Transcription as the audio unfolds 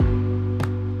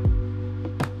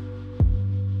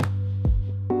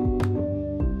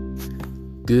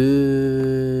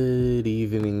Good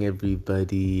evening,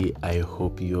 everybody. I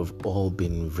hope you have all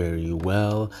been very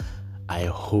well. I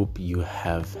hope you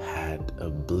have had a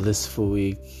blissful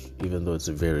week, even though it's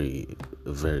very,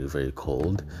 very, very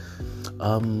cold.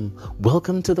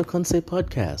 Welcome to the Conce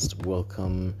Podcast.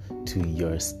 Welcome to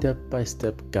your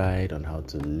step-by-step guide on how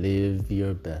to live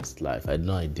your best life. I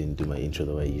know I didn't do my intro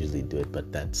the way I usually do it,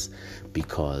 but that's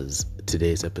because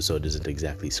today's episode isn't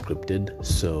exactly scripted,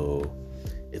 so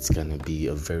it's gonna be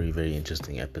a very, very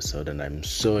interesting episode, and I'm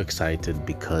so excited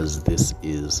because this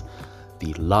is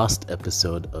the last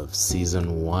episode of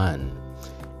season 1.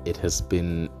 It has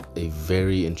been a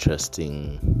very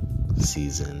interesting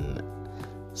season.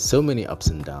 So many ups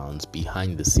and downs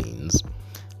behind the scenes,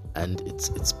 and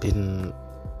it's been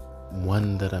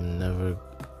one that I'm never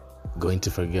going to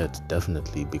forget,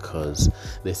 definitely, because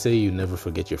they say you never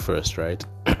forget your first, right?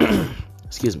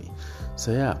 Excuse me.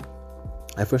 So yeah,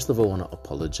 I first of all want to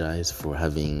apologize for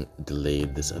having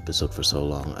delayed this episode for so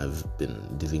long. I've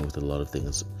been dealing with a lot of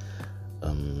things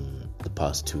the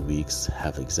past 2 weeks,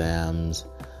 have exams,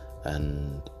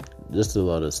 and just a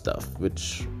lot of stuff,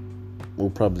 which we'll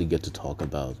probably get to talk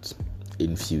about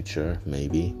in future,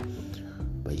 maybe.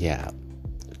 But yeah,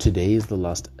 today is the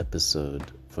last episode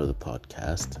for the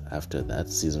podcast. After that,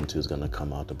 season 2 is going to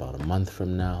come out about a month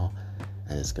from now,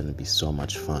 and it's going to be so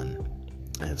much fun.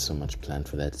 I have so much planned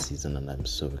for that season, and I'm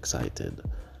so excited.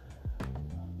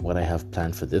 What I have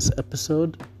planned for this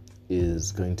episode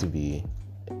is going to be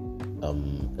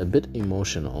a bit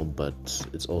emotional, but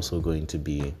it's also going to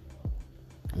be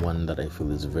one that I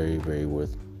feel is very, very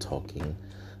worth talking.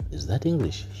 Is that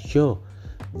English? Sure.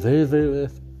 Very, very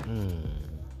worth.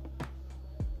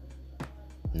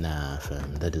 Nah,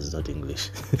 fam, that is not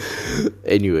English.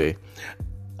 Anyway,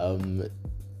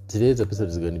 today's episode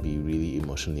is going to be really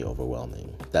emotionally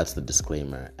overwhelming. That's the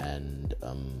disclaimer, and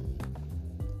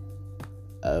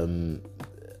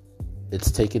it's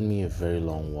taken me a very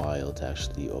long while to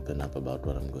actually open up about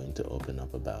what I'm going to open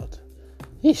up about.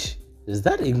 Ish, is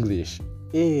that English?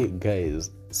 Hey guys,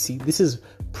 see, this is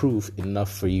proof enough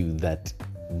for you that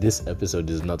this episode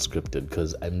is not scripted,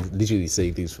 because I'm literally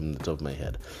saying things from the top of my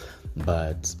head.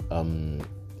 But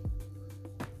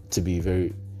to be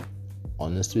very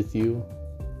honest with you,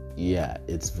 yeah,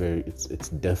 it's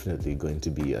definitely going to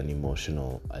be an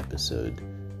emotional episode,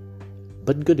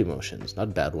 but good emotions,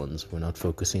 not bad ones. We're not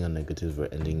focusing on negative. We're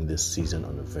ending this season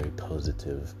on a very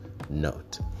positive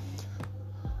note.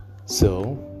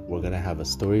 So we're gonna have a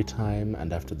story time,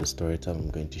 and after the story time,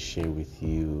 I'm going to share with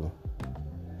you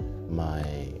my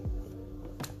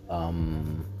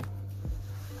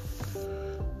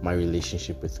my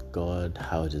relationship with God,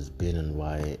 how it has been, and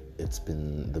why it's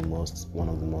been one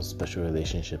of the most special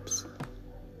relationships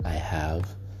I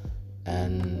have,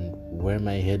 and where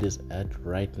my head is at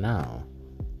right now.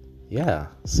 Yeah,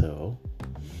 so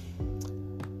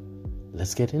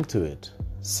let's get into it.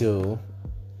 So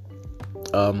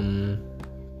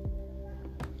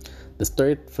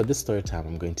for this story time,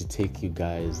 I'm going to take you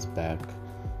guys back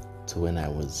to when I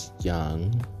was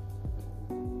young,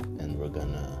 and we're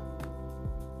gonna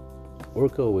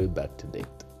work our way back to date.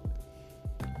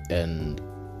 And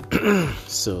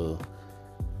so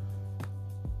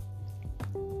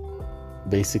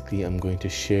basically, I'm going to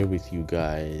share with you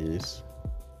guys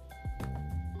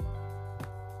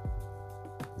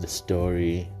the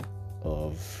story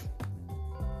of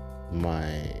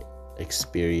my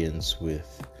experience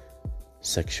with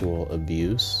sexual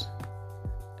abuse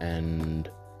and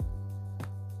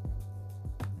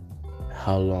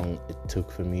how long it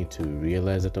took for me to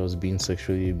realize that I was being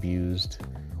sexually abused,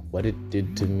 what it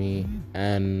did to me,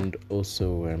 and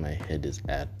also where my head is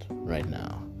at right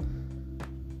now.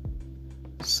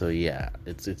 So yeah,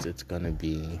 it's gonna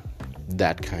be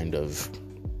that kind of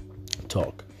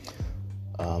talk.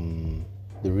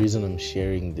 The reason I'm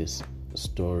sharing this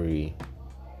story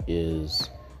is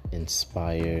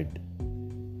inspired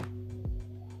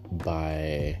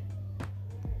by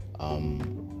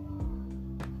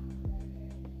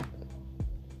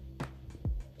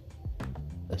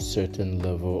a certain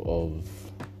level of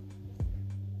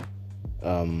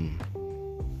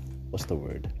what's the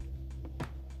word?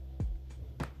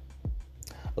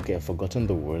 Okay, I've forgotten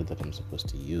the word that I'm supposed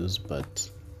to use, but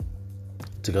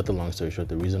to cut the long story short,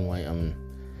 the reason why I'm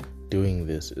doing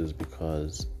this is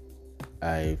because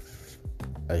I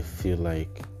feel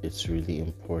like it's really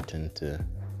important to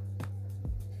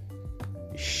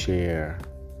share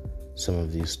some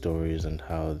of these stories and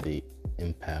how they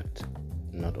impact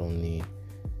not only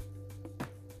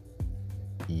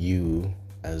you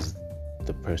as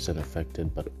the person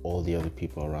affected, but all the other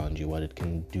people around you, what it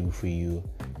can do for you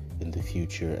in the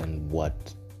future, and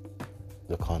what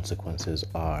the consequences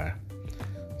are.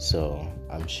 So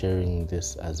I'm sharing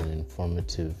this as I'm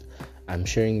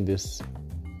sharing this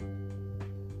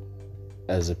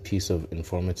as a piece of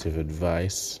informative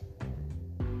advice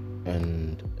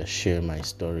and a share my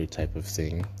story type of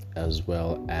thing, as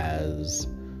well as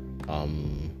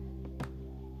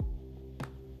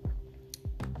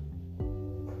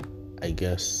I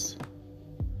guess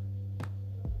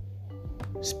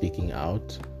speaking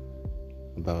out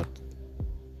about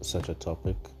such a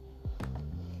topic.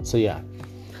 So yeah.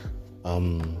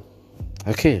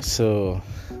 Okay, so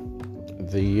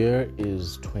the year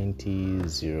is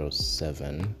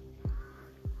 2007.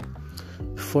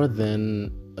 Before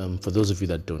then, for those of you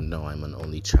that don't know, I'm an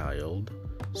only child.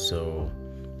 So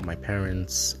my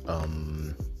parents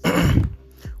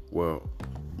were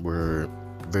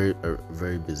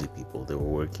very busy people. They were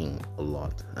working a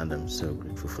lot, and I'm so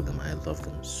grateful for them. I love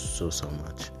them so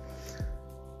much.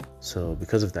 So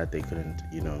because of that, they couldn't,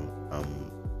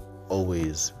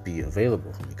 always be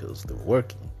available for me because they were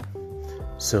working.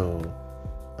 So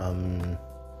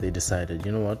they decided,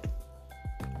 you know what,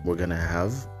 we're gonna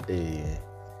have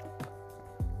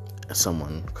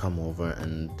someone come over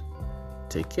and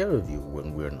take care of you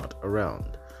when we're not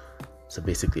around. So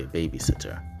basically a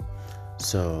babysitter.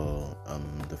 So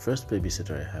the first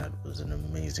babysitter I had was an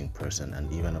amazing person,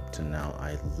 and even up to now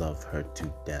I love her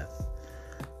to death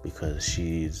because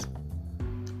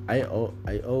I owe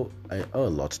a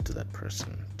lot to that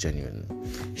person, genuinely.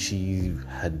 She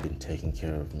had been taking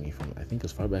care of me from, I think,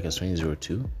 as far back as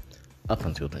 2002 up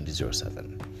until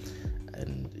 2007,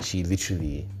 and she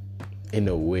literally, in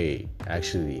a way,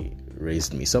 actually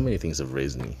raised me. So many things have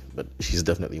raised me, but she's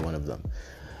definitely one of them.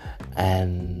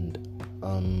 And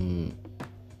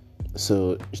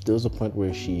so there was a point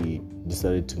where she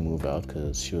decided to move out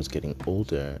because she was getting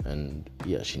older, and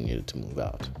yeah, she needed to move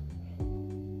out.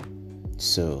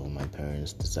 So my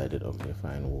parents decided, okay,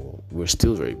 fine, well, we're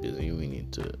still very busy. We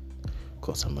need to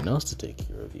call someone else to take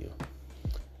care of you.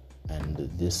 And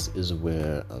this is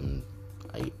where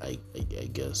I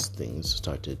guess things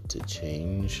started to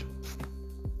change,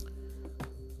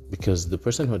 because the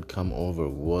person who had come over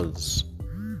was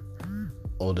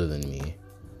older than me,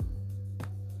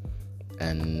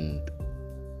 and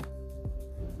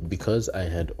because I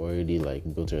had already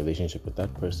built a relationship with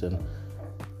that person,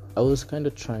 I was kind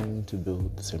of trying to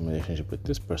build the same relationship with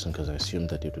this person because I assumed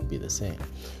that it would be the same.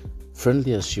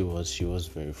 Friendly as she was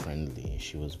very friendly.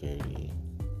 She was very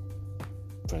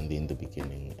friendly in the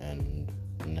beginning, and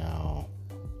now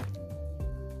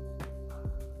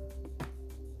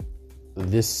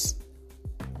this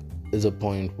is a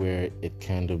point where it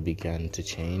kind of began to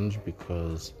change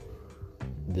because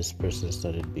this person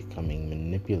started becoming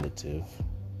manipulative,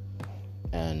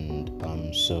 and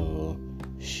so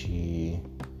she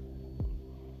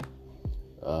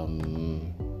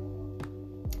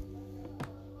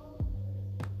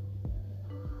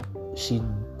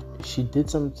she did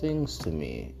some things to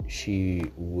me.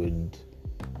 She would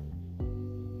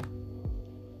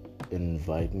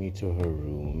invite me to her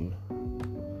room.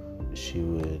 She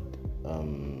would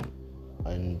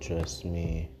undress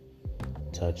me,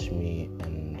 touch me,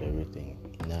 and everything.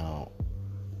 Now,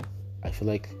 I feel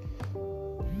like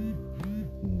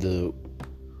the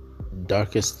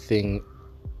darkest thing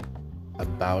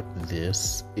about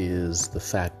this is the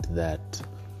fact that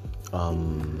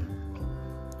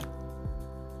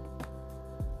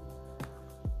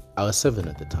I was 7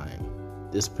 at the time.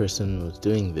 This person was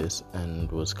doing this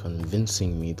and was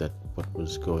convincing me that what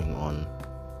was going on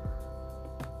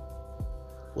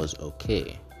was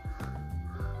okay.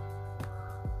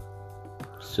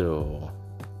 So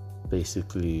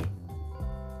basically,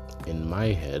 in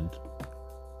my head,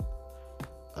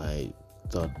 I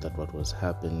thought that what was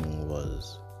happening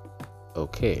was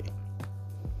okay.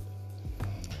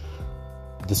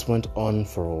 This went on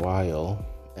for a while,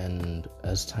 and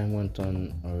as time went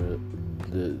on,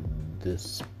 the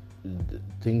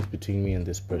things between me and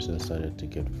this person started to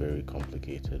get very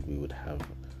complicated.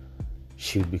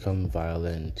 She would become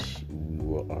violent. We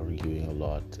were arguing a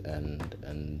lot, and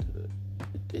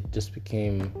it just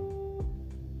became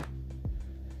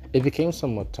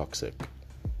somewhat toxic.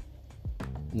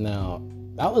 Now,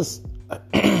 I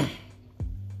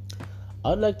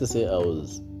would like to say I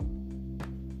was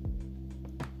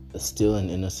still an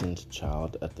innocent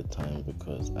child at the time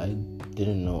because I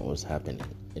didn't know what was happening.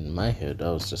 In my head,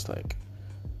 I was just like,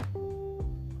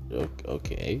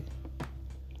 okay.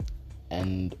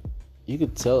 And I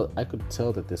could tell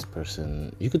that this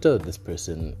person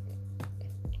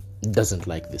doesn't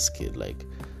like this kid. Like,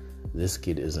 this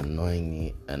kid is annoying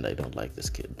me and I don't like this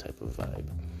kid type of vibe.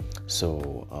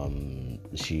 So,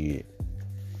 she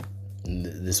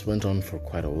this went on for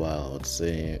quite a while. I'd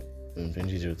say in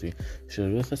 2003. She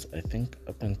was with us, I think,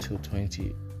 up until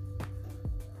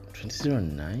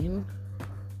 2009?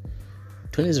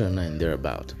 2009,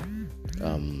 thereabout.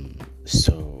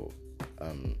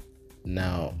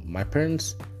 Now, my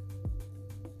parents,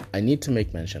 I need to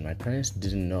make mention, my parents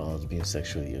didn't know I was being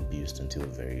sexually abused until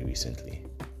very recently.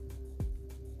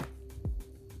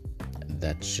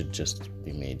 That should just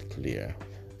be made clear.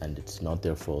 And it's not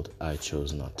their fault. I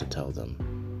chose not to tell them.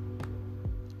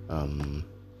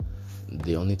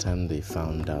 The only time they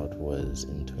found out was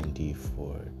in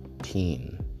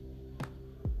 2014.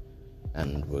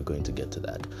 And we're going to get to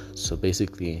that. So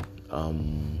basically,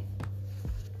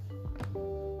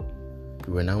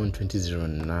 we're now in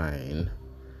 2009.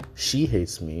 She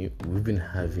hates me. We've been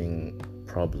having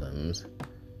problems.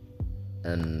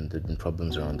 And there've been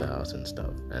problems around the house and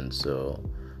stuff. And so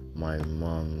my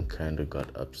mom kind of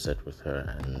got upset with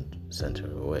her and sent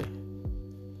her away.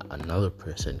 Another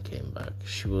person came back.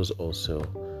 She was also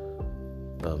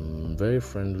very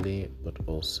friendly, but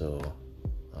also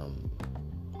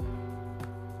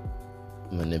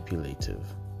manipulative.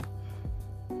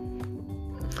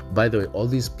 By the way, all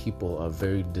these people are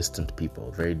very distant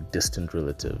people, very distant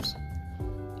relatives.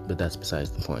 But that's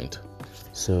besides the point.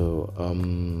 So,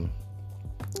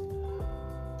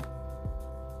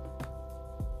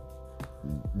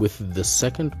 with the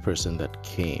second person that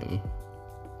came,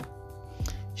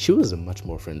 she was a much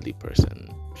more friendly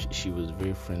person. She was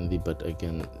very friendly, but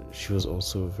again, she was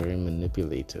also very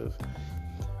manipulative.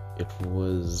 It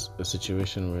was a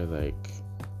situation where, like,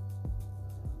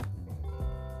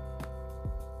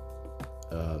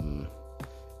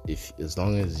 if as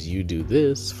long as you do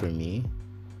this for me,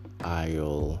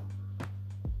 I'll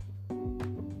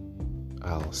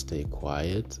stay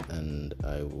quiet and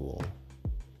I will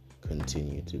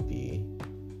continue to be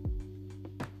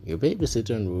your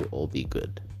babysitter and we'll all be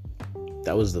good.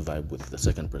 That was the vibe with the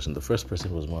second person. The first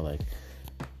person was more like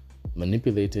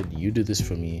manipulated, you do this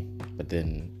for me, but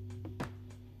then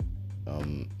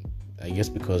I guess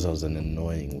because I was an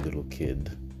annoying little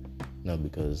kid. No,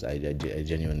 because I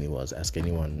genuinely was. Ask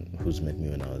anyone who's met me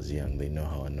when I was young, they know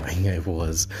how annoying I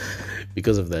was.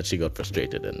 Because of that, she got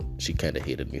frustrated and she kind of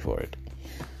hated me for it.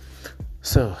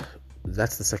 So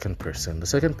that's the second person. The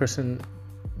second person,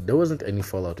 there wasn't any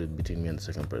fallout between me and the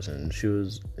second person. She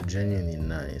was genuinely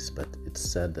nice, but it's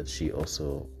sad that she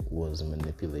also was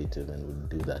manipulative and would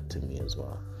do that to me as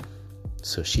well.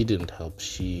 So she didn't help.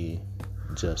 She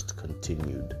just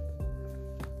continued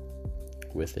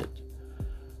with it.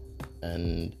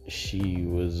 And she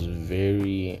was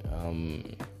very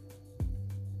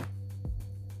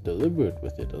deliberate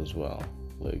with it as well.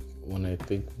 Like, when I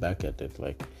think back at it,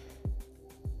 like,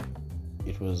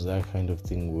 it was that kind of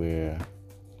thing where,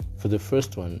 for the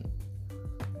first one,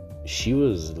 she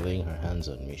was laying her hands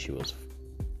on me. She was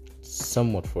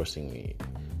somewhat forcing me.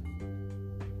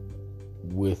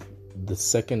 With the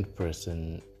second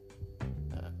person,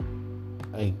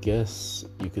 I guess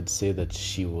you could say that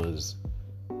she was,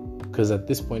 because at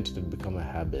this point it had become a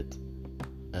habit,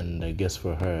 and I guess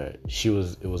for her,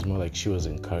 it was more like she was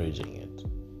encouraging it.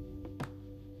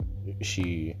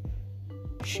 She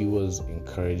was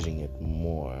encouraging it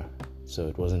more, so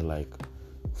it wasn't like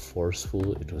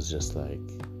forceful. It was just like,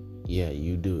 yeah,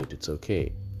 you do it, it's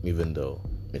okay, even though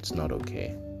it's not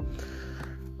okay.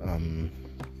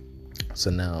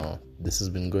 So now this has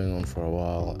been going on for a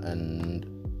while, and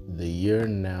the year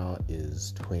now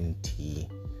is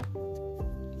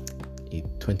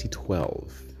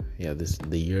 2012. Yeah,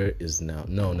 the year is now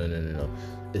no.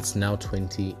 It's now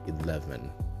 2011.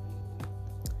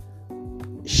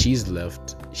 She's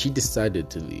left. She decided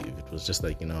to leave. It was just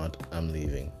like, you know what, I'm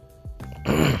leaving.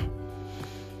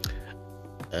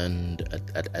 And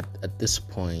at this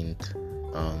point,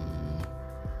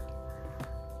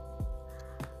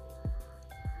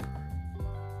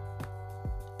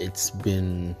 it's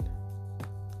been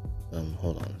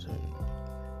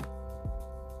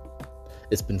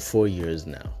it's been 4 years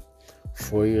now.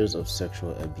 4 years of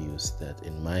sexual abuse that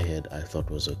in my head I thought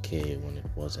was okay when it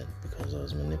wasn't, because I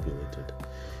was manipulated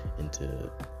into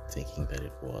thinking that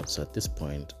it was. So at this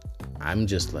point, I'm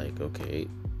just like, okay,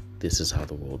 this is how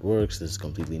the world works. This is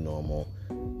completely normal.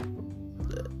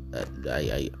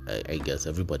 I guess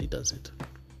everybody does it.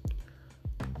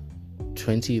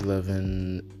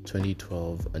 2011,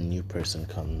 2012, a new person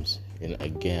comes in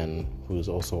again who is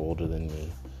also older than me.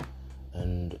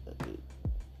 And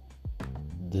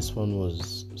this one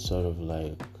was sort of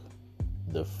like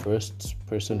the first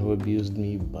person who abused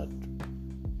me, but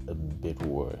a bit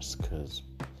worse, because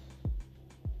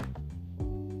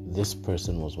this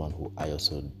person was one who I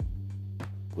also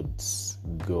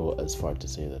go as far to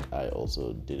say that I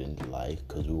also didn't like,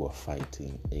 because we were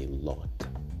fighting a lot.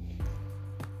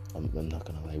 I'm not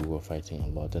gonna lie, we were fighting a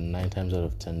lot, and 9 times out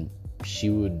of 10 she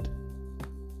would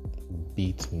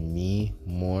beat me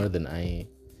more than I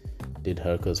did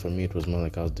her, because for me it was more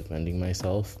like I was defending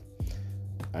myself.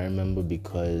 I remember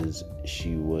because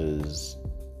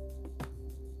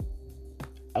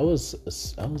I was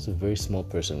a very small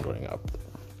person growing up.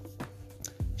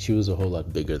 She was a whole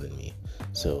lot bigger than me.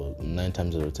 So 9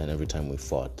 times out of 10, every time we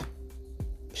fought,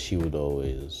 she would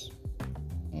always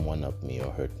one-up me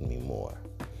or hurt me more.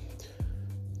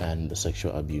 And the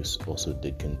sexual abuse also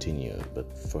did continue,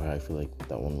 but for her, I feel like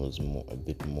that one was a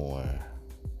bit more.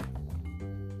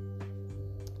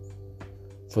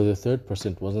 For the third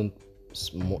person, it wasn't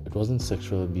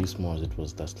sexual abuse more, it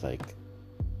was just like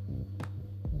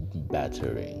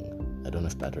battering. I don't know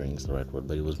if battering is the right word,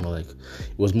 but it was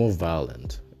more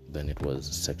violent than it was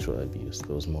sexual abuse.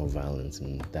 There was more violence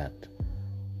in that,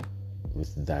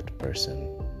 with that person.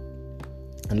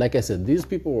 And like I said, these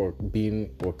people were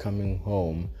coming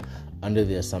home under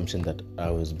the assumption that I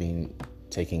was being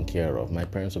taken care of. My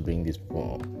parents were bringing these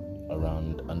people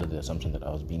around under the assumption that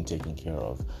I was being taken care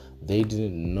of. They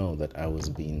didn't know that I was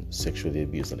being sexually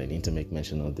abused, and I need to make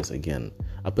mention of this again.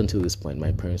 Up until this point,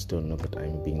 my parents don't know that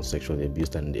I'm being sexually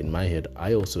abused, and in my head,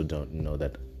 I also don't know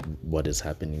that what is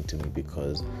happening to me,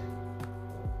 because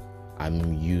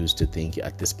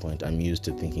at this point, I'm used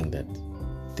to thinking that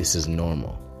this is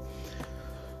normal.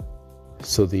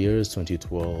 So the year is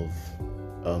 2012.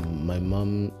 My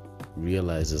mom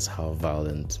realizes how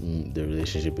violent the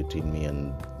relationship between me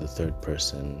and the third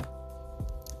person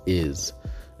is,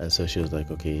 and so she was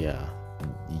like, okay, yeah,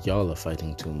 y'all are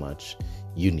fighting too much,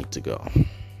 you need to go.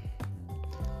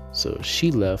 So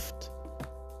she left,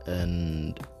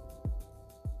 and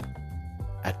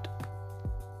at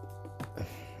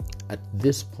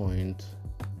this point,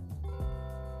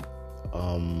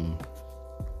 I'm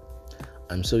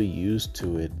so used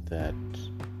to it that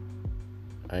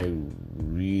I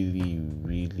really,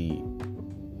 really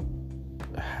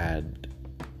had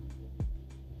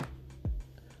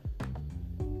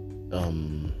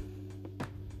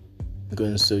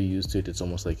gotten so used to it, it's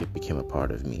almost like it became a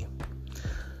part of me.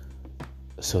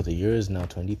 So the year is now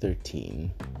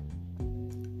 2013.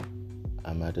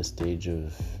 I'm at a stage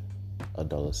of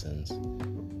adolescence,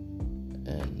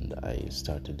 and I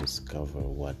start to discover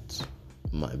what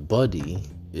my body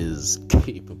is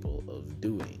capable of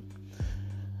doing.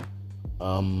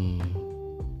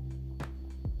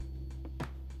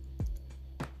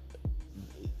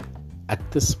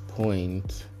 At this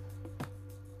point,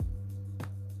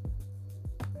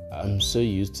 I'm so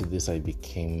used to this, I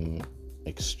became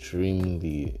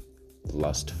extremely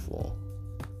lustful.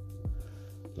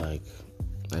 Like,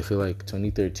 I feel like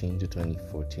 2013 to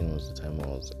 2014 was the time I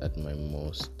was at my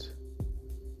most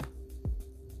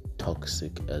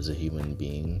toxic as a human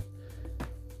being.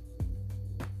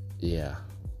 Yeah,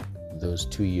 those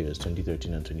 2 years,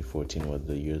 2013 and 2014, were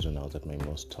the years when I was at my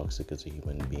most toxic as a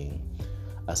human being,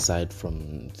 aside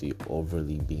from the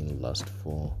overly being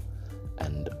lustful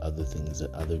and other things,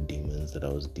 other demons that I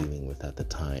was dealing with at the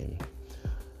time.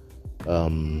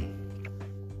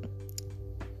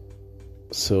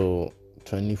 So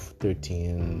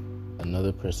 2013,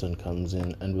 another person comes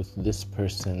in, and with this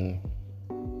person,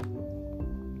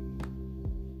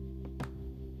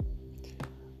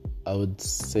 I would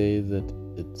say that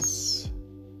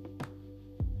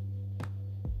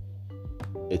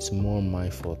it's more my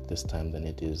fault this time than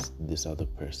it is this other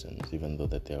person's, even though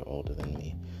that they're older than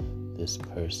me. This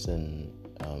person,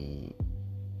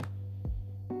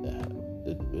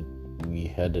 we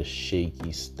had a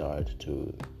shaky start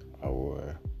to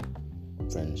our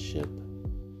friendship.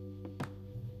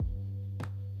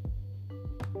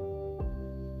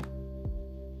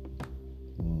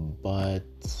 But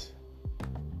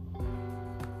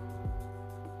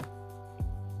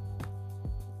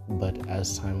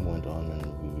as time went on and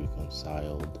we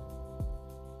reconciled,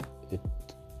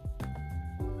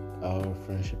 our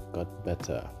friendship got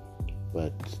better.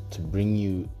 But to bring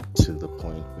you to the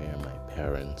point where my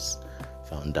parents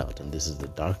found out, and this is the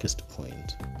darkest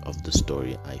point of the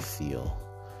story, I feel,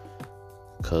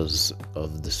 because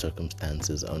of the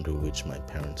circumstances under which my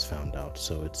parents found out.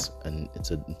 So it's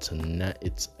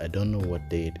I don't know what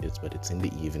day it is, but it's in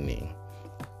the evening,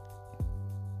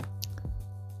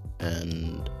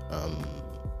 and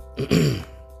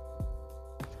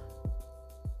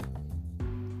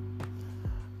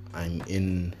I'm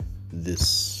in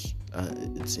this.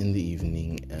 It's in the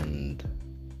evening, and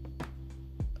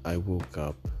I woke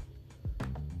up.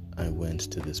 I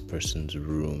went to this person's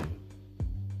room,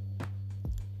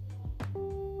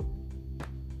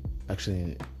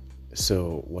 Actually,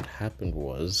 so what happened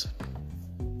was,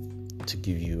 to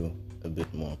give you a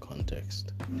bit more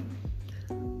context.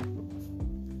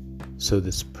 So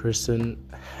this person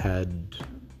had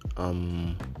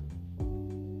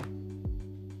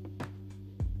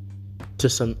to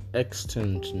some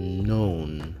extent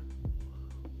known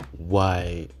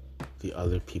why the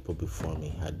other people before me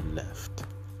had left.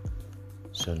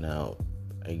 So now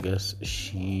I guess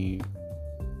she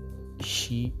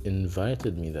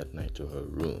invited me that night to her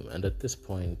room, and at this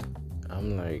point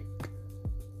I'm like,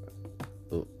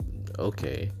 oh,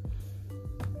 okay.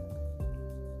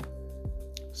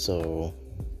 So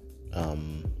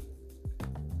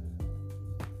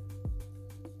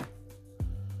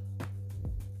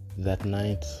that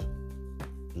night,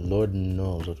 Lord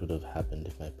knows what would have happened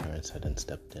if my parents hadn't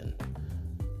stepped in.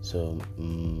 So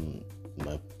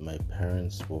my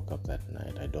parents woke up that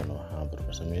night. I don't know how, but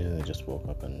for some reason they just woke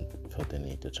up and felt the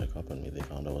need to check up on me. They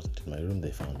found I wasn't in my room.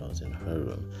 They found I was in her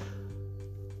room.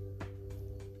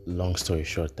 Long story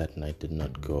short, that night did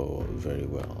not go very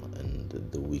well, and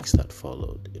the weeks that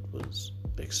followed, it was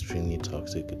extremely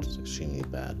toxic. It was extremely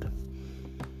bad.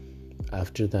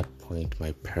 After that point,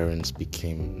 my parents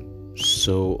became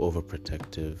so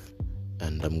overprotective,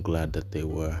 and I'm glad that they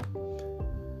were.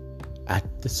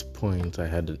 At this point, I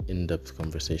had an in-depth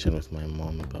conversation with my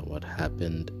mom about what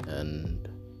happened, and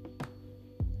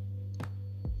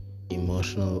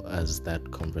emotional as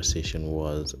that conversation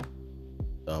was,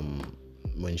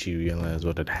 when she realized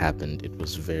what had happened, it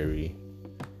was very,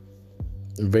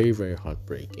 very, very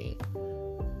heartbreaking.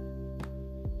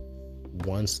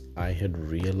 Once I had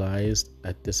realized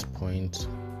at this point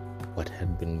what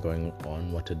had been going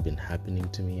on, what had been happening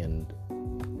to me, and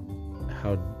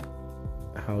how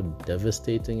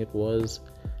devastating it was,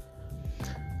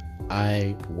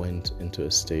 I went into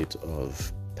a state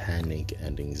of panic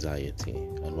and anxiety.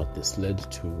 And what this led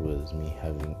to was me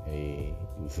having a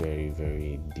very,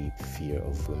 very deep fear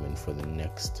of women for the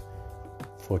next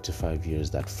 4 to 5 years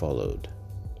that followed.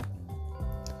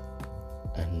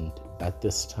 And at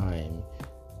this time,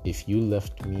 if you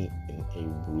left me in a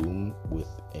room with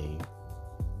a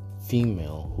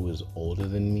female who is older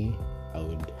than me, I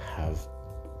would have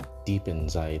deep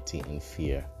anxiety and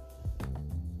fear.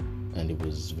 And it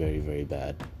was very, very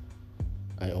bad.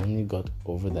 I only got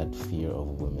over that fear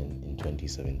of women in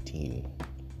 2017.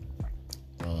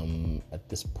 At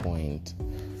this point,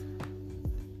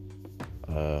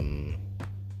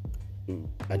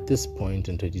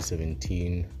 in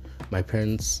 2017, my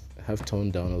parents have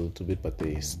toned down a little bit, but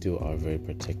they still are very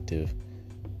protective.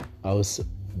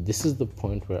 This is the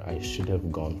point where I should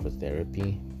have gone for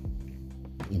therapy,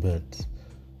 but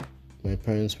my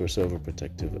parents were so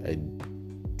overprotective. I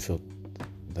felt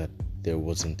that there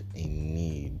wasn't a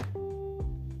need.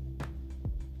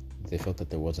 They felt that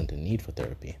there wasn't a need for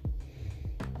therapy.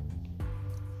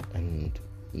 And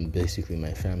basically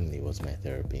my family was my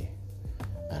therapy.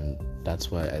 And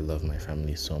that's why I love my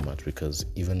family so much, because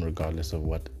even regardless of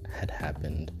what had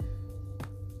happened,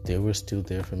 they were still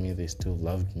there for me. They still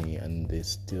loved me, and they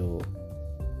still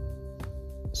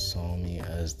saw me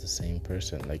as the same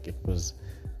person. Like,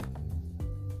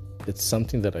 it's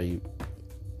something that I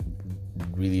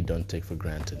really don't take for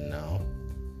granted now,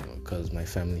 because my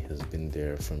family has been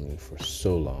there for me for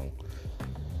so long.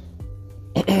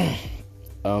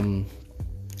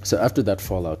 So after that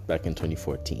fallout back in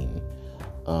 2014,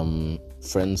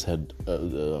 friends had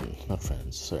not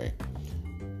friends, sorry.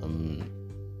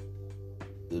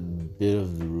 A bit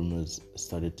of the rumors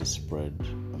started to spread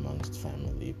amongst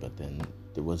family, but then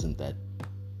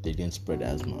they didn't spread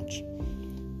as much.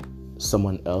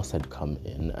 Someone else had come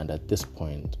in, and at this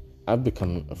point I've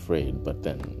become afraid, but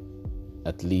then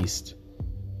at least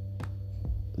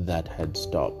that had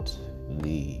stopped.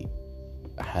 The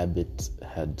habit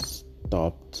had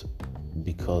stopped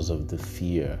because of the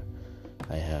fear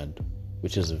I had,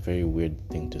 which is a very weird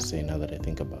thing to say now that I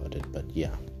think about it, but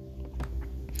yeah.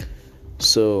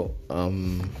 So,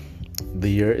 the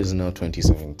year is now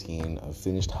 2017. I've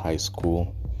finished high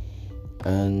school,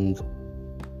 and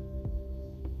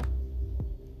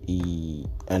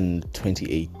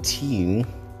 2018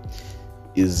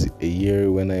 is a year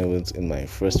when I was in my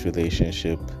first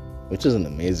relationship, which is an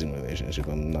amazing relationship.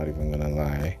 I'm not even gonna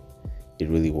lie, it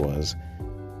really was.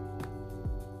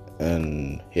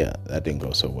 And yeah, that didn't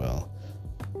go so well.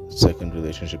 Second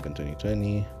relationship in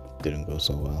 2020 didn't go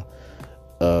so well.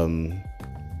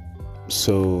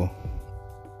 So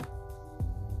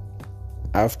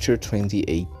after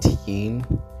 2018,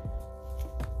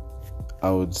 I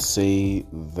would say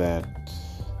that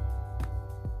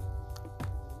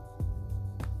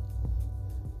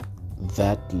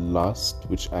that lust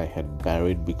which I had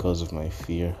buried because of my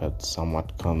fear had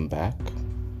somewhat come back.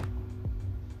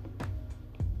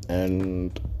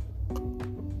 And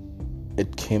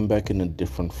it came back in a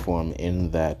different form, in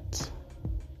that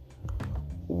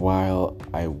while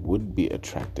I would be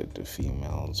attracted to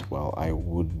females, while I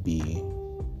would be,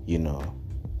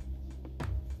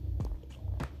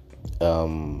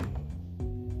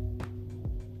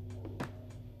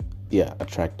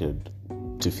 attracted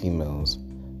to females,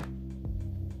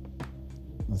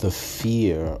 the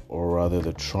fear, or rather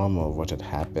the trauma of what had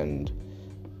happened,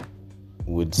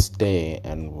 would stay,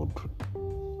 and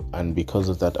because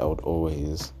of that I would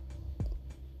always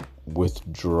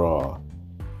withdraw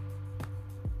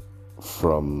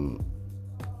from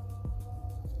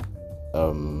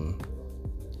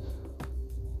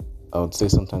I would say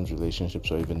sometimes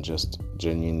relationships, or even just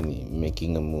genuinely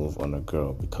making a move on a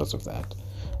girl because of that.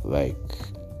 Like,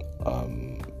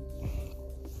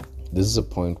 this is a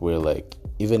point where, like,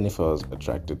 even if I was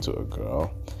attracted to a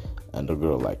girl and a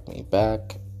girl liked me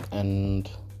back and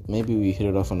maybe we hit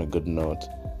it off on a good note,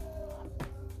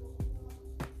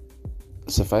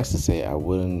 suffice to say, I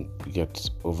wouldn't get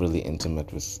overly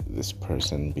intimate with this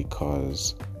person,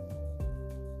 because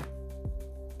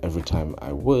every time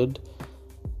I would,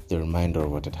 the reminder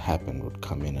of what had happened would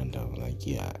come in, and I was like,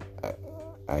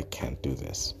 I can't do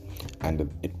this. And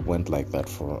it went like that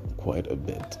for quite a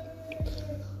bit.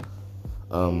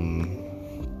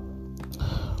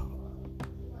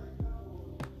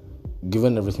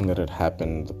 Given everything that had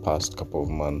happened the past couple of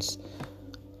months,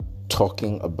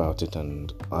 talking about it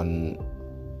and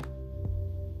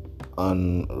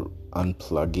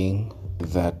unplugging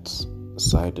that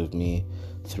side of me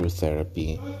through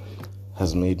therapy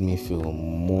has made me feel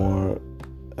more,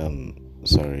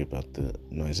 sorry about the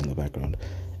noise in the background,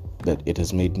 but it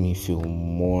has made me feel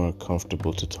more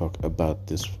comfortable to talk about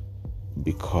this,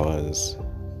 because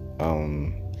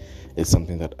it's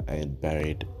something that I had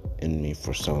buried in me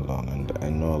for so long, and I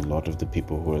know a lot of the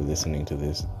people who are listening to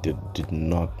this did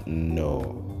not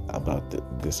know about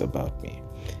this about me.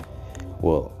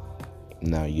 Well,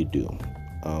 now you do.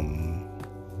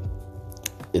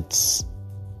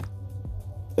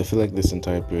 I feel like this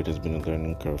entire period has been a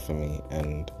learning curve for me,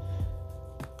 and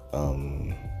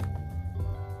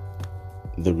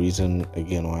the reason,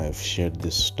 again, why I've shared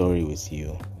this story with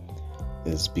you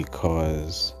is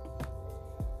because,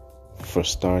 for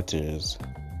starters,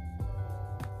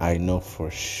 I know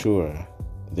for sure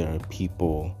there are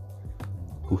people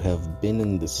who have been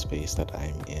in the space that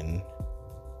I'm in,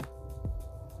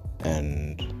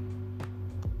 and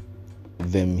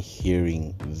them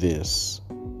hearing this,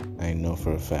 I know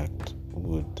for a fact,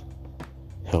 would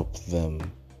help them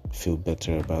feel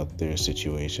better about their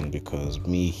situation, because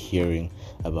me hearing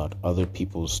about other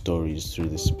people's stories through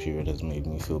this period has made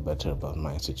me feel better about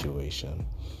my situation.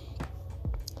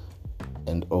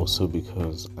 And also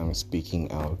because I'm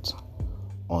speaking out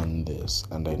on this,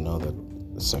 and I know that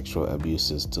sexual abuse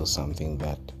is still something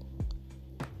that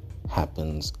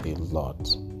happens a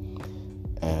lot.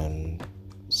 And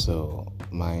so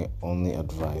my only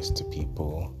advice to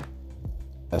people,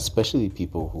 especially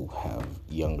people who have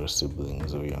younger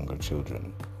siblings or younger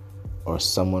children, or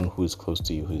someone who is close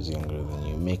to you who is younger than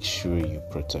you, make sure you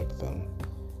protect them.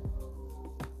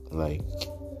 Like,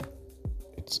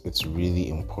 it's really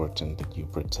important that you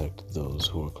protect those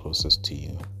who are closest to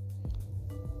you.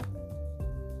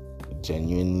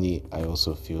 Genuinely, I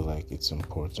also feel like it's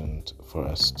important for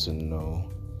us to know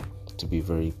to be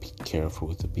very careful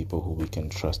with the people who we can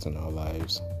trust in our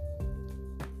lives.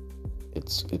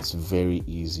 It's very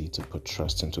easy to put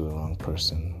trust into the wrong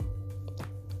person.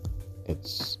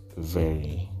 It's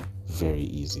very, very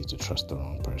easy to trust the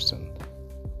wrong person.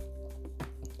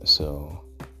 So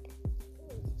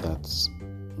that's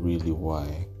really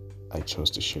why I chose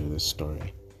to share this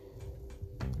story.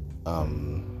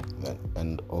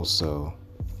 And also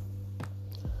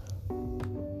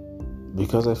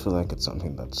because I feel like it's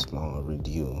something that's long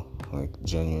overdue. Like,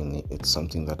 genuinely, it's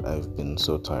something that I've been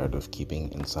so tired of keeping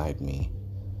inside me,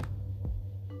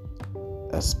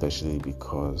 especially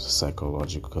because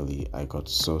psychologically I got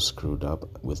so screwed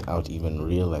up without even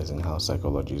realizing how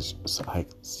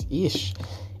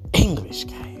English,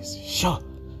 guys, sure.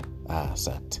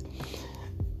 Sat.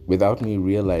 Without me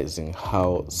realizing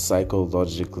how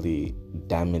psychologically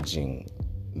damaging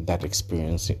that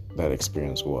experience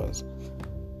was.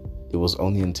 It was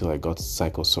only until I got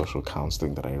psychosocial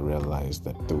counseling that I realized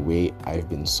that the way I've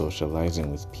been socializing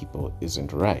with people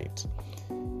isn't right.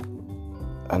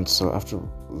 And so after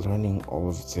learning all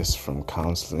of this from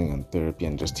counseling and therapy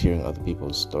and just hearing other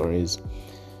people's stories,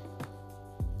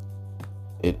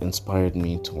 it inspired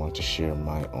me to want to share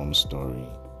my own story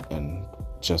and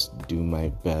just do my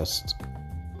best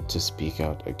to speak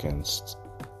out against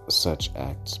such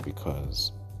acts,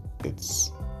 because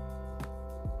it's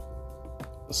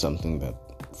something that,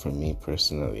 for me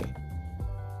personally,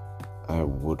 I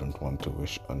wouldn't want to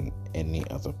wish on any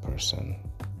other person.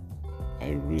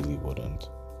 I really wouldn't.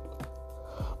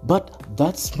 But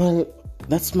that's my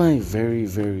very,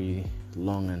 very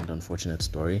long and unfortunate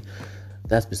story.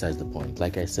 That's besides the point.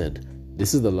 Like I said,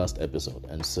 this is the last episode,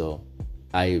 and so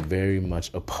I very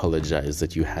much apologize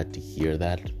that you had to hear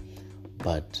that.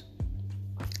 But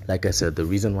like I said, the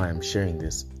reason why I'm sharing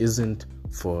this isn't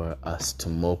for us to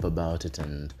mope about it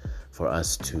and for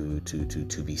us to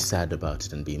be sad about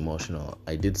it and be emotional.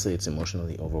 I did say it's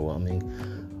emotionally overwhelming.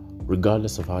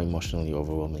 Regardless of how emotionally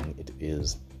overwhelming it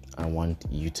is, I want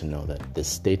you to know that the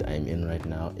state I'm in right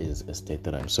now is a state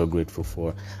that I'm so grateful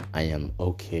for. I am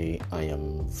okay. I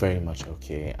am very much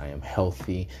okay. I am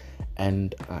healthy,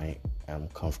 and I am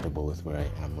comfortable with where I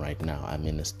am right now. I'm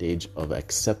in a stage of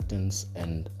acceptance,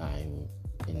 and I'm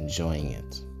enjoying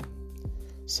it.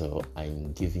 So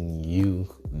I'm giving you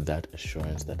that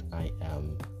assurance that I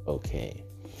am okay.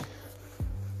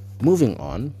 Moving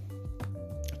on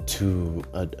to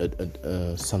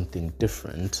something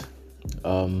different.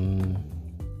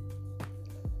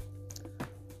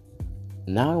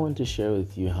 Now I want to share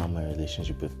with you how my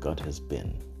relationship with God has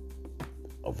been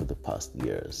over the past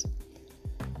years.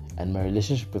 And my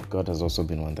relationship with God has also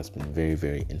been one that's been very,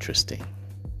 very interesting.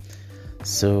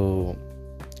 So,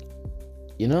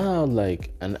 you know how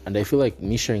and I feel like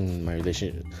me sharing my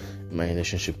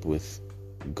relationship with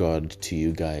God to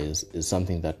you guys is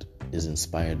something that is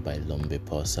inspired by Lombe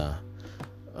Posa.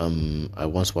 I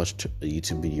once watched a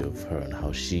YouTube video of her and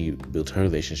how she built her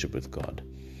relationship with God.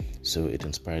 So it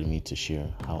inspired me to share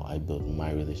how I built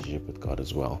my relationship with God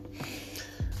as well.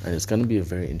 And it's going to be a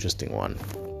very interesting one.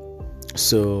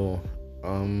 So,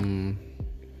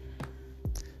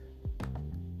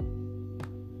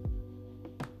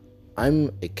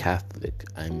 I'm a Catholic.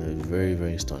 I'm a very,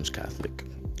 very staunch Catholic.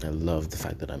 I love the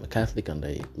fact that I'm a Catholic, and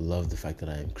I love the fact that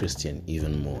I am Christian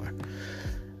even more.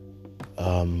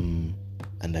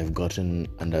 And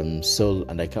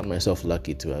I count myself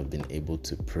lucky to have been able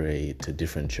to pray to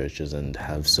different churches and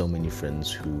have so many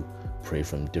friends who pray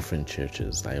from different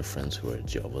churches. I have friends who are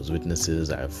Jehovah's Witnesses.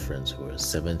 I have friends who are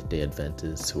Seventh-day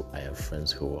Adventists. I have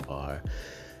friends who are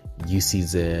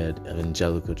UCZ,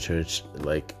 Evangelical Church.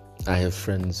 I have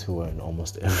friends who are in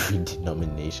almost every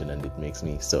denomination, and it makes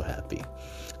me so happy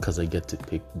because I get to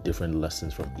pick different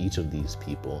lessons from each of these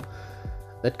people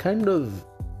that kind of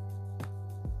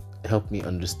help me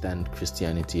understand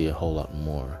Christianity a whole lot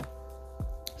more.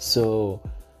 So,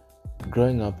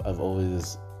 growing up,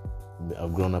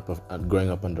 growing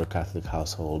up under a Catholic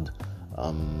household,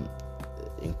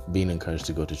 being encouraged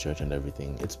to go to church and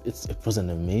everything. It was an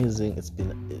amazing.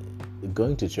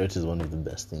 Going to church is one of the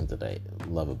best things that I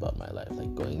love about my life.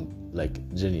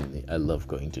 Genuinely, I love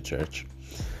going to church.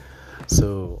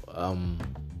 So,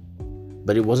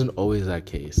 but it wasn't always that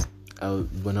case.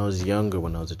 When I was younger,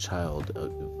 when I was a child,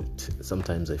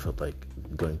 sometimes I felt like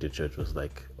going to church was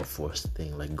like a forced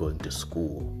thing, like going to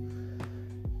school.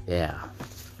 Yeah.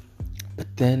 But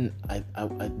then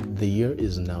the year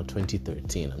is now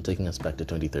 2013. I'm taking us back to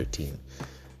 2013.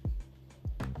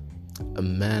 A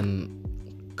man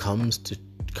comes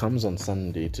on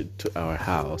Sunday to our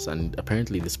house, and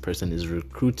apparently this person is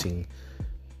recruiting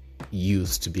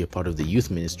youth to be a part of the youth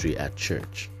ministry at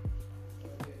church.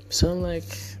 So I'm like,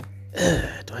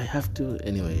 do I have to?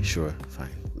 Anyway, sure, fine.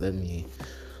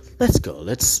 Let's go.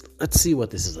 Let's see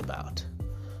what this is about.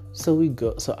 So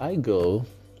I go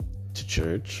to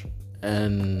church,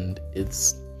 and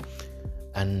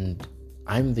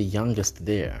I'm the youngest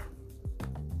there.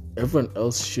 Everyone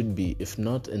else should be, if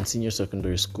not in senior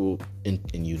secondary school, in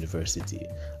university.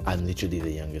 I'm literally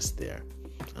the youngest there.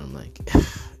 I'm like,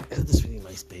 is this really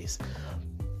my space?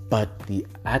 But the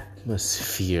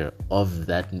atmosphere of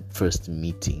that first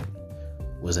meeting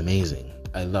was amazing.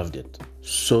 I loved it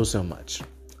so much.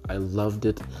 I loved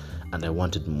it, and I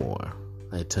wanted more.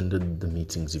 I attended the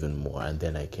meetings even more, and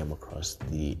then I came across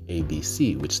the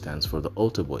ABC, which stands for the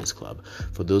Altar Boys Club.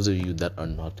 For those of you that are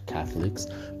not Catholics,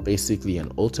 basically an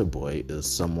altar boy is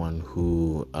someone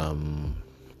who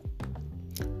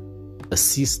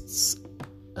assists.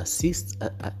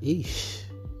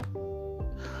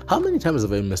 How many times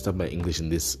have I messed up my English in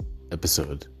this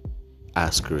episode?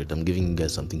 Ask it. I'm giving you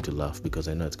guys something to laugh because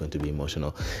I know it's going to be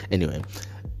emotional. Anyway,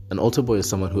 an altar boy is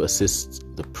someone who assists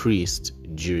the priest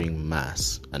during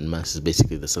Mass. And Mass is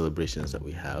basically the celebrations that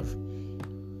we have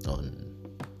on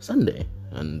Sunday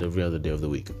and every other day of the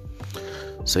week.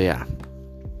 So yeah.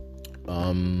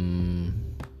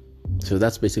 So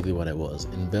that's basically what I was.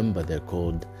 In Bemba, they're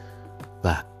called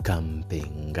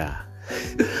Bakampenga.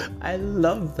 I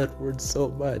love that word so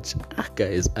much.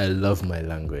 Guys, I love my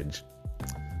language.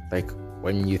 Like,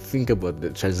 when you think about the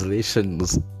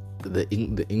translations, the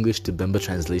English to Bemba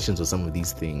translations of some of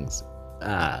these things,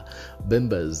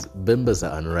 Bembas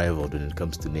are unrivaled when it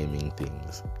comes to naming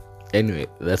things. Anyway,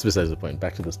 that's besides the point.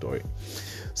 Back to the story.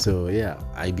 So yeah,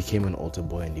 I became an altar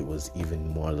boy, and it was even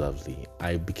more lovely.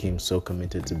 I became so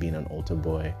committed to being an altar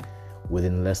boy.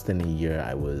 Within less than a year,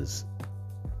 I was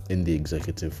in the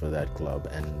executive for that club,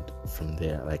 and from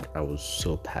there, like, I was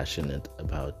so passionate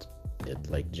about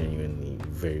it, like, genuinely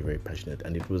very, very passionate.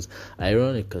 And it was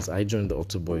ironic because I joined the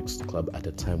Altar Boys Club at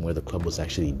a time where the club was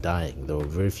actually dying. There were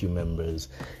very few members.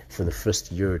 For the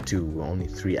first year or two, we were only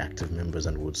 3 active members,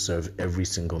 and we would serve every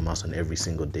single mass on every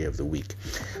single day of the week.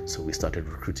 So we started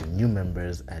recruiting new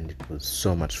members, and it was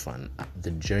so much fun.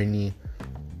 The journey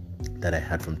that I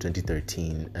had from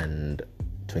 2013 and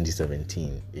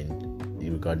 2017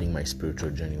 regarding my spiritual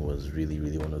journey was really,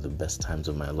 really one of the best times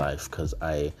of my life, because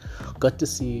I got to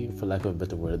see, for lack of a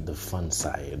better word, the fun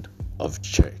side of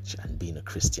church and being a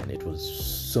Christian. It was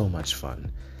so much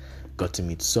fun. Got to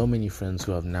meet so many friends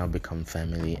who have now become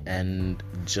family, and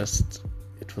just,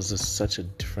 it was such a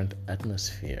different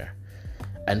atmosphere.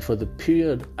 And for the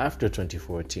period after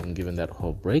 2014, given that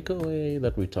whole breakaway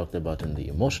that we talked about in the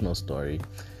emotional story,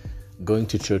 going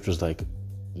to church was like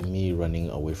me running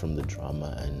away from the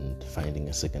drama and finding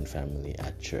a second family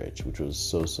at church, which was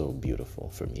so beautiful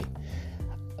for me.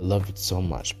 I loved it so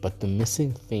much. But the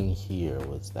missing thing here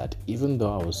was that even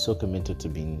though I was so committed to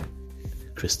being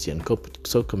Christian,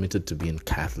 so committed to being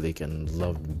Catholic, and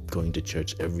loved going to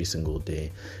church every single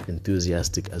day,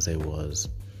 enthusiastic as I was,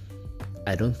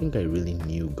 I don't think I really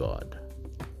knew God.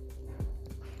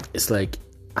 It's like,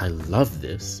 I love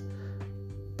this,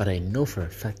 but I know for a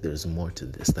fact there's more to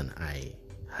this than I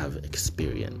have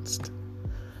experienced.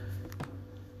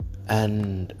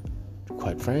 And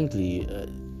quite frankly,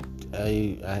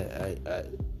 I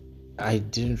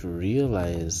didn't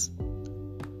realize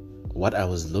what I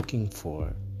was looking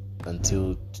for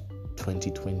until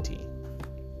 2020.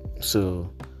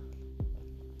 So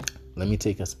let me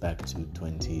take us back to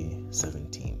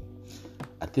 2017.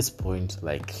 At this point,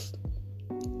 I'm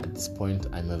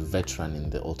a veteran in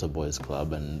the Altar Boys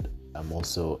Club, and I'm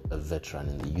also a veteran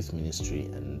in the youth ministry,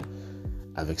 and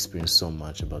I've experienced so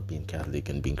much about being Catholic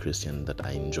and being Christian that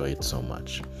I enjoy it so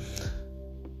much.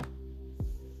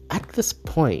 At this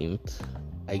point,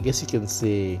 I guess you can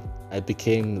say I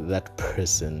became that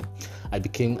person. I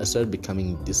started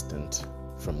becoming distant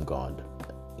from God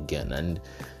again. And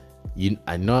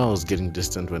I know I was getting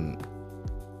distant when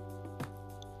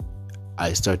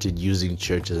I started using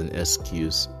church as an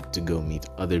excuse to go meet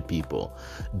other people.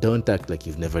 Don't act like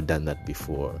you've never done that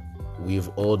before. We've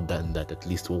all done that at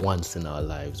least once in our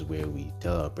lives, where we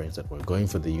tell our parents that we're going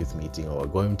for the youth meeting or we're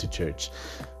going to church,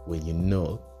 when you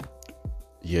know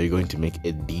you're going to make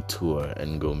a detour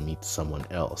and go meet someone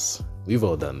else. We've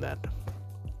all done that.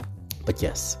 But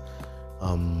yes,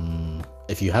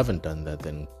 if you haven't done that,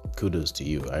 then kudos to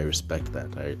you. I respect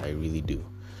that. I really do.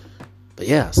 But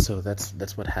yeah, so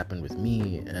that's what happened with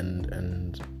me,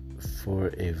 and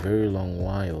for a very long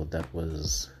while that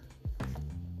was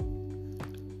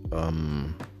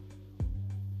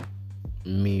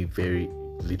me very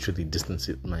literally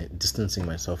distancing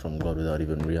myself from God without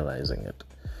even realizing it.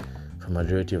 For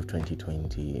majority of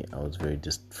 2020, I was very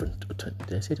distant.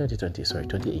 Did I say 2020? Sorry,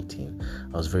 2018.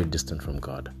 I was very distant from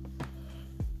God.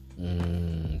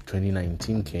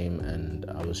 2019 came, and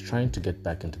I was trying to get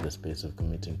back into the space of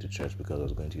committing to church because I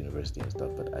was going to university and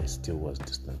stuff, but I still was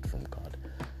distant from God.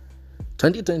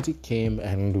 2020 came,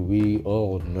 and we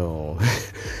all know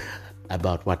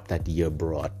about what that year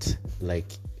brought.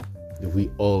 Like,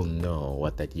 we all know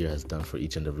what that year has done for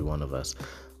each and every one of us.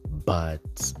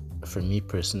 But for me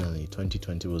personally,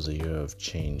 2020 was a year of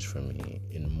change for me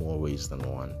in more ways than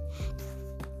one.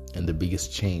 And the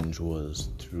biggest change was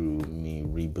through me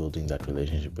rebuilding that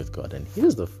relationship with God. And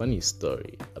here's the funny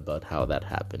story about how that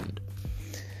happened.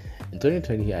 In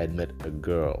 2020, I had met a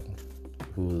girl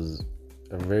who's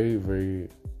a very, very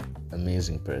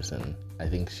amazing person. I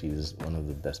think she's one of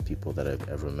the best people that I've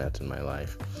ever met in my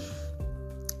life.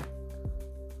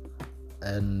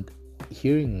 And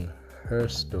hearing her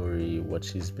story, what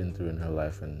she's been through in her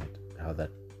life, and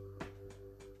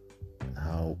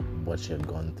what she had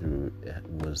gone through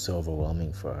was so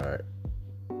overwhelming for her,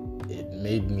 it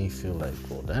made me feel like,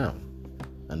 well, damn.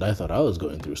 And I thought I was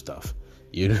going through stuff,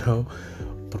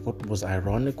 But what was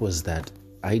ironic was that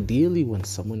ideally, when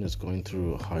someone is going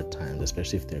through hard times,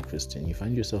 especially if they're Christian, you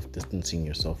find yourself distancing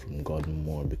yourself from God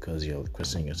more because you're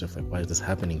questioning yourself, like, why is this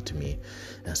happening to me?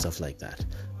 And stuff like that.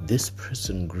 This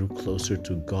person grew closer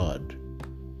to God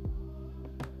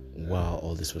while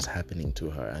all this was happening to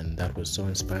her, and that was so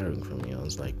inspiring for me. I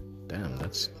was like, damn,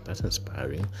 that's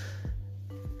inspiring.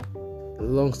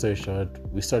 Long story short,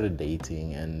 we started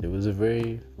dating, and it was a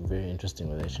very, very interesting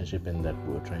relationship in that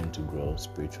we were trying to grow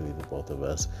spiritually, the both of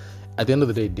us. At the end of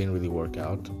the day, it didn't really work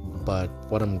out, but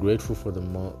what I'm grateful for the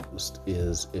most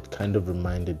is it kind of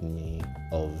reminded me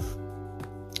of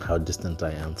how distant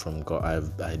I am from God.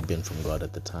 I'd been from God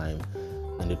at the time,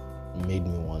 and it made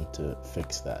me want to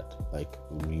fix that, like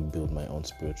rebuild my own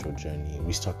spiritual journey,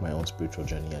 restart my own spiritual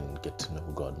journey, and get to know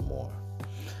God more.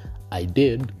 I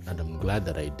did, and I'm glad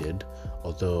that I did,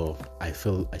 although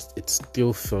it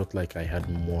still felt like I had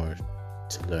more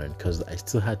to learn, because I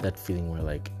still had that feeling where,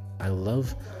 like, I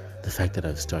love the fact that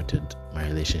I've started my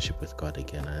relationship with God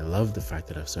again. I love the fact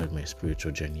that I've started my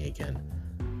spiritual journey again.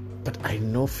 But I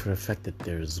know for a fact that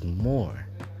there's more.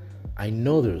 I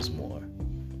know there's more.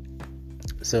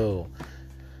 So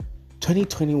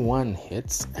 2021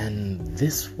 hits, and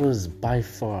this was by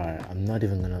far, I'm not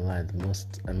even gonna lie, the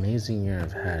most amazing year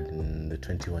I've had in the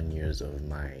 21 years of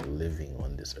my living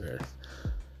on this earth.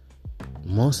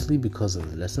 Mostly because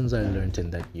of the lessons I learned in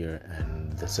that year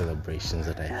and the celebrations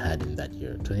that I had in that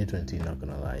year. 2020, not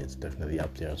gonna lie, it's definitely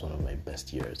up there as one of my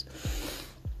best years.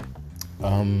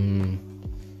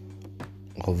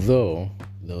 Although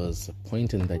there was a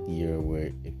point in that year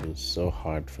where it was so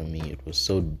hard for me, it was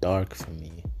so dark for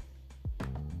me.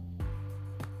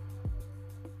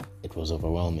 It was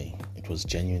overwhelming. It was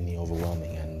genuinely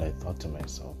overwhelming, and I thought to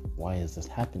myself, why is this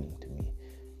happening to me?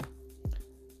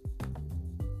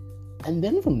 And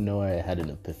then from nowhere, I had an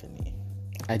epiphany.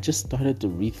 I just started to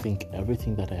rethink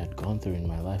everything that I had gone through in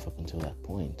my life up until that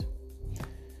point.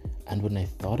 And when I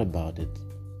thought about it,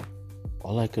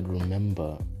 all I could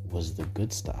remember was the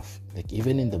good stuff. Like,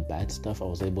 even in the bad stuff, I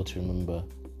was able to remember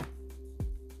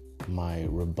my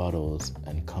rebuttals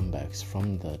and comebacks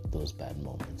from those bad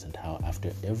moments, and how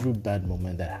after every bad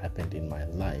moment that happened in my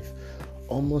life,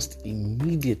 almost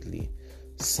immediately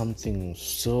something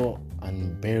so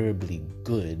unbearably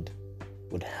good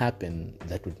would happen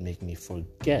that would make me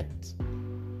forget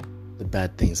the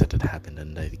bad things that had happened.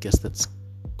 And I guess that's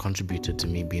contributed to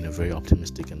me being a very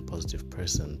optimistic and positive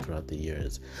person throughout the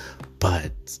years.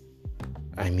 But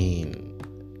I mean,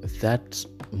 that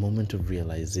moment of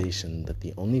realization that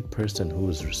the only person who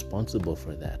is responsible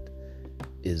for that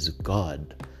is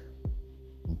God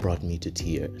brought me to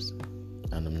tears.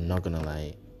 And I'm not gonna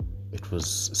lie, it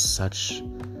was such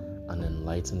an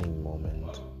enlightening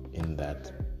moment in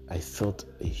that I felt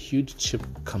a huge chip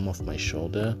come off my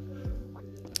shoulder,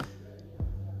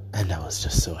 and I was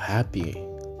just so happy.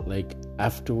 Like,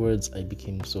 afterwards, I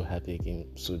became so happy, I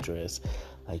became so joyous.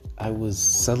 Like, I was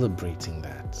celebrating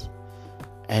that.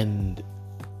 And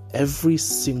every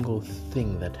single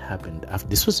thing that happened after,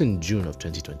 this was in June of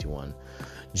 2021.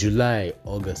 July,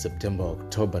 August, September,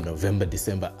 October, November,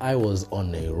 December, I was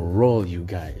on a roll, you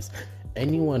guys.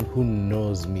 Anyone who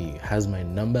knows me, has my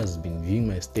numbers, been viewing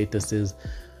my statuses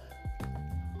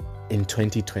in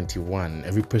 2021,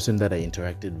 every person that I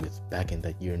interacted with back in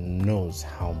that year knows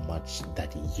how much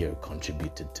that year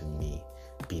contributed to me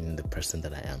being the person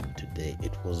that I am today.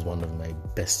 It was one of my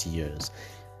best years.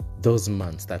 Those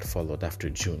months that followed after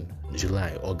June,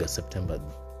 July, August, September,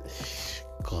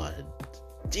 God,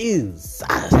 Jesus,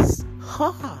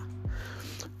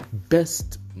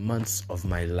 best months of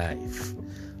my life.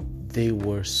 They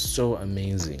were so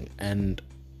amazing, and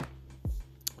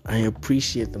I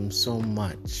appreciate them so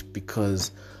much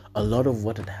because a lot of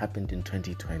what had happened in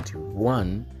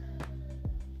 2021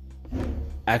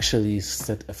 actually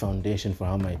set a foundation for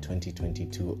how my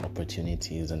 2022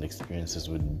 opportunities and experiences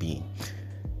would be.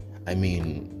 I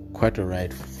mean, quite a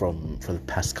ride for the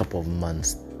past couple of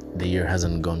months. The year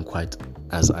hasn't gone quite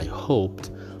as I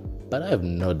hoped, but I have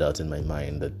no doubt in my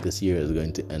mind that this year is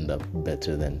going to end up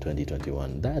better than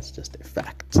 2021. That's just a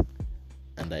fact,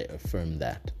 and I affirm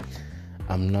that.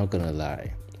 I'm not gonna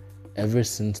lie, ever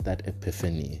since that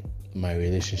epiphany, my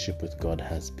relationship with God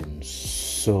has been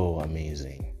so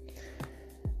amazing.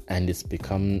 And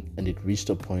it reached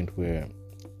a point where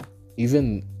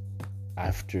even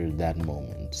after that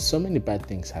moment, so many bad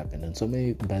things happened, and so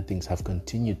many bad things have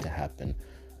continued to happen,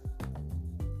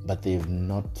 but they've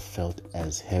not felt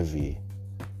as heavy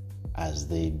as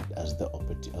the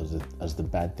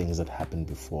bad things that happened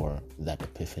before that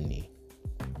epiphany.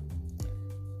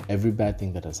 Every bad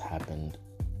thing that has happened,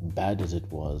 bad as it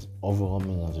was,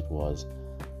 overwhelming as it was,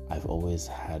 I've always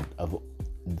had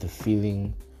the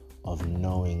feeling of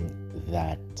knowing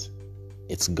that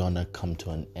it's gonna come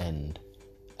to an end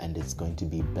and it's going to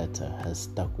be better has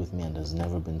stuck with me and has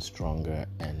never been stronger,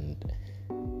 and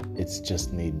it's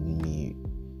just made me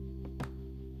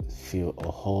feel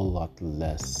a whole lot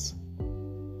less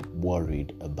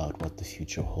worried about what the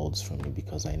future holds for me,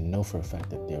 because I know for a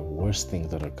fact that there are worse things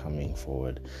that are coming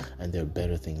forward and there are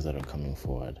better things that are coming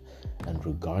forward, and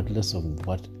regardless of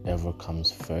whatever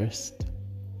comes first,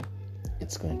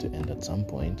 it's going to end at some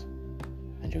point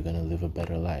and you're going to live a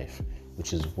better life,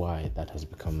 which is why that has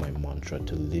become my mantra,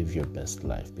 to live your best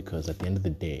life. Because at the end of the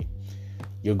day,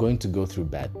 you're going to go through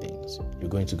bad things, you're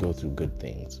going to go through good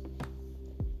things.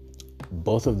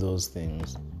 Both of those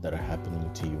things that are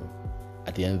happening to you,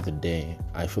 at the end of the day,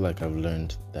 I feel like I've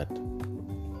learned that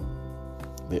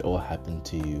they all happen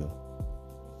to you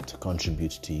to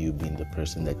contribute to you being the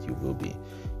person that you will be.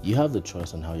 You have the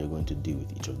choice on how you're going to deal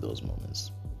with each of those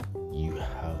moments. You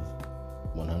have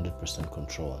 100%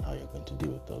 control on how you're going to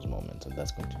deal with those moments, and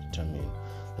that's going to determine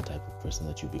the type of person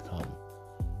that you become.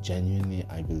 Genuinely,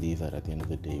 I believe that at the end of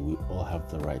the day, we all have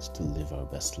the right to live our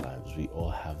best lives. We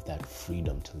all have that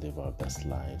freedom to live our best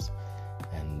lives.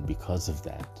 And because of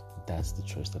that, that's the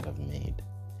choice that I've made,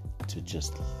 to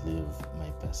just live my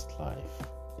best life.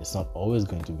 It's not always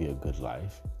going to be a good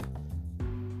life,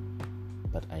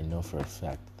 but I know for a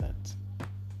fact that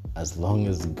as long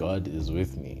as God is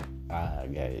with me,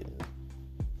 guys,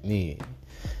 me,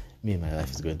 my life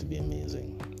is going to be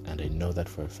amazing. And I know that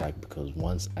for a fact, because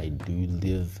once I do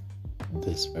live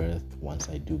this earth, once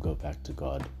I do go back to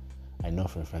God, I know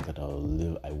for a fact that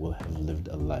I will have lived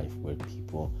a life where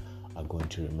people are going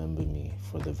to remember me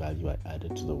for the value I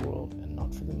added to the world and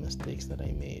not for the mistakes that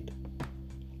I made.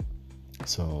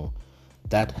 So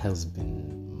that has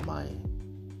been my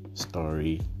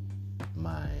story,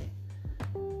 my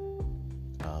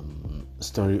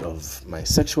story of my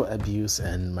sexual abuse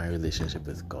and my relationship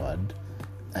with God.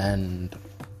 And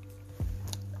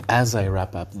as I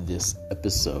wrap up this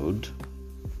episode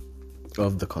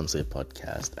of the Concept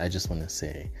Podcast, I just want to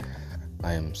say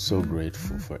I am so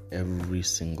grateful for every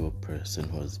single person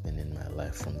who has been in my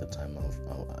life from the time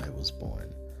I was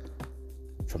born.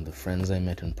 From the friends I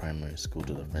met in primary school,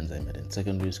 to the friends I met in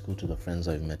secondary school, to the friends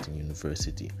I've met in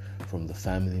university, from the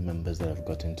family members that I've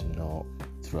gotten to know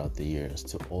throughout the years,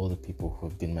 to all the people who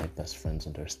have been my best friends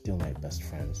and are still my best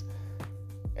friends.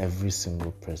 Every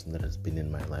single person that has been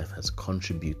in my life has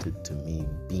contributed to me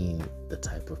being the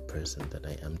type of person that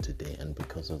I am today, and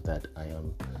because of that, I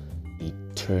am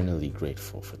eternally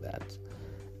grateful for that.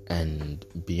 And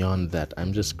beyond that,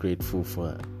 I'm just grateful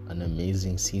for an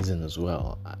amazing season as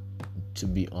well. To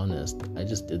be honest, I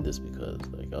just did this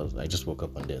because I just woke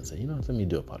up one day and said, let me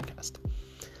do a podcast.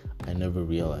 I never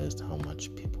realized how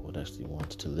much people would actually want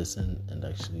to listen and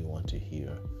actually want to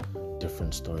hear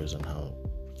different stories on how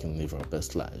we can live our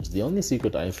best lives. The only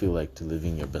secret I feel like to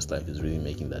living your best life is really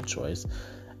making that choice.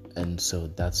 And so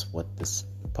that's what this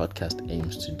podcast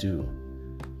aims to do,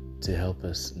 to help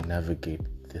us navigate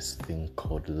this thing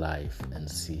called life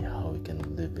and see how we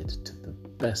can live it to the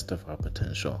best of our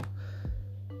potential.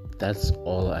 That's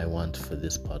all I want for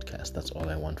this podcast. That's all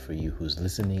I want for you who's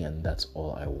listening, and that's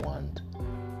all I want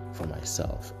for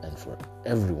myself and for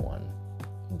everyone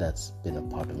that's been a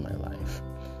part of my life,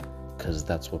 because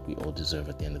that's what we all deserve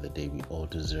at the end of the day. We all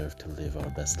deserve to live our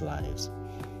best lives.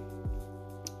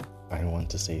 I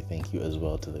want to say thank you as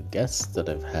well to the guests that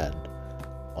I've had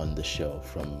on the show,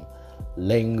 from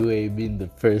Lengwe being the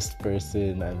first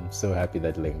person. I'm so happy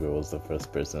that Lengwe was the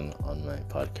first person on my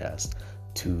podcast,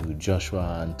 to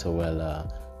Joshua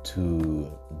Antowela, to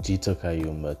Jito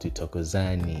Kayumba, to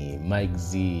Tokozani, Mike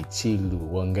Z, Chilu,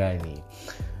 Wangani.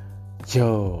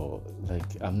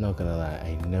 I'm not gonna lie,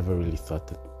 I never really thought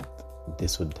that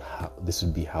this would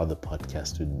be how the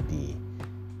podcast would be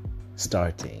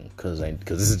starting, because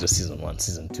this is just season 1,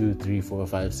 season 2, 3, 4,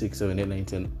 5, 6, 7, 8, 9,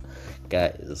 10.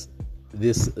 Guys,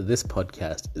 this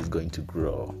podcast is going to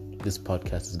grow. This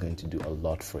podcast is going to do a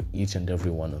lot for each and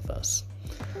every one of us.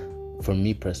 For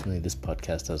me personally, this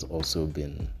podcast has also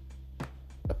been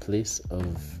a place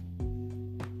of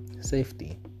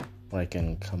safety, where I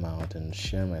can come out and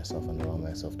share myself and allow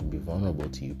myself to be vulnerable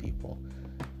to you people,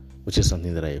 which is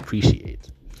something that I appreciate.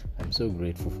 I'm so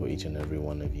grateful for each and every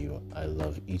one of you. I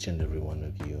love each and every one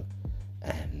of you.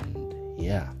 And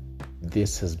yeah,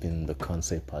 this has been the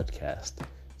Concept Podcast,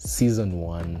 season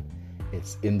 1.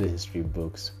 It's in the history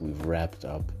books. We've wrapped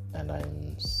up, and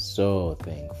I'm so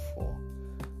thankful.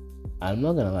 I'm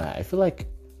not gonna lie, I feel like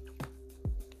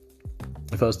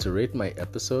if I was to rate my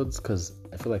episodes, because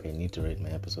I feel like I need to rate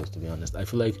my episodes, to be honest, I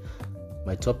feel like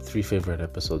my top 3 favorite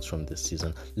episodes from this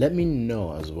season. Let me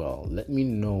know as well. Let me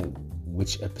know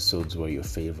which episodes were your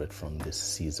favorite from this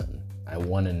season. I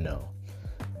want to know.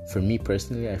 For me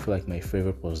personally, I feel like my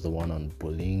favorite was the one on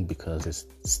bullying because it's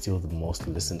still the most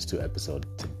listened to episode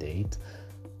to date.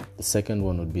 The second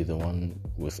one would be the one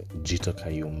with Jito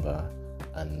Kayumba,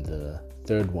 and the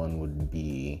third one would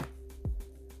be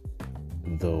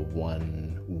the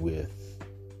one with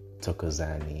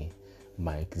Tokozani,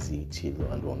 Mike Z, Chilo,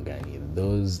 and Wangani.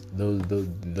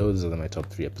 Those are my top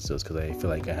 3 episodes because I feel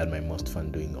like I had my most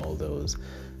fun doing all those.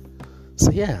 So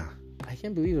yeah, I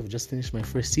can't believe I've just finished my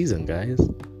first season, guys.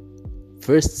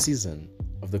 First season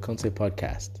of the Concept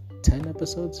Podcast. 10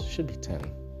 episodes? Should be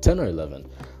 10 or 11.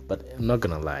 But I'm not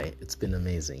gonna lie, it's been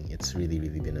amazing. It's really,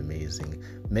 really been amazing.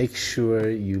 Make sure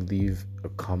you leave a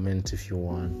comment if you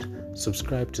want.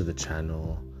 Subscribe to the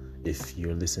channel if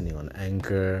you're listening on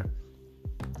Anchor,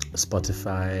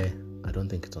 Spotify. I don't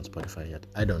think it's on Spotify yet.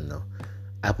 I don't know.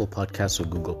 Apple Podcasts or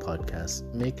Google Podcasts.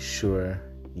 Make sure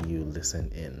you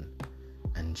listen in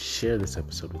and share this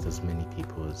episode with as many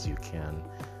people as you can.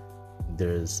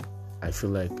 I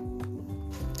feel like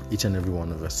each and every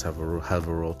one of us have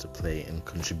a role to play in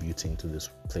contributing to this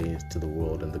place, to the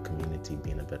world and the community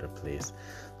being a better place.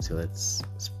 So let's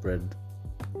spread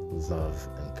love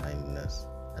and kindness.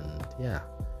 And yeah,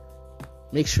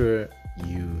 make sure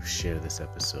you share this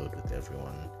episode with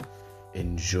everyone.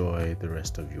 Enjoy the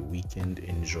rest of your weekend.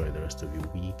 Enjoy the rest of your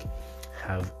week.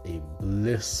 Have a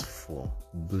blissful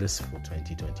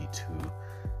 2022.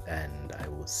 And I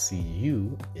will see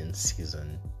you in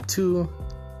season 2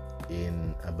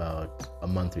 in about a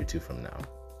month or 2 from now.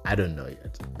 I don't know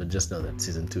yet, but just know that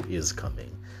season 2 is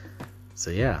coming.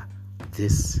 So yeah,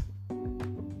 this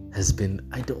has been,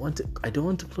 I don't want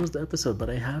to close the episode, but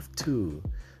I have to.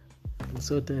 I'm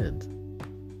so dead.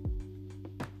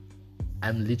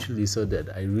 I'm literally so dead.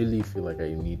 I really feel like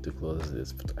I need to close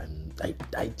this, but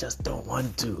I just don't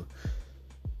want to.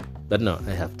 But no,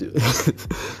 I have to.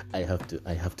 I have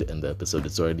to end the episode.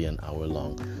 It's already an hour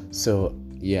long. So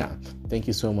yeah, thank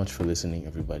you so much for listening,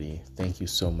 everybody. Thank you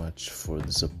so much for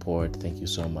the support. Thank you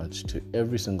so much to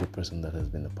every single person that has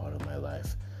been a part of my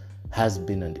life, has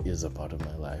been and is a part of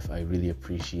my life. I really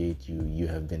appreciate you. You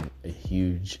have been a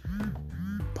huge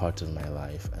part of my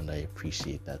life, and I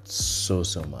appreciate that so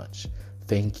much.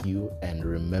 Thank you, and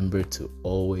remember to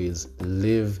always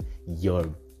live your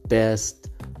best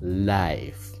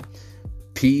life.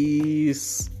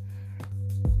 Peace.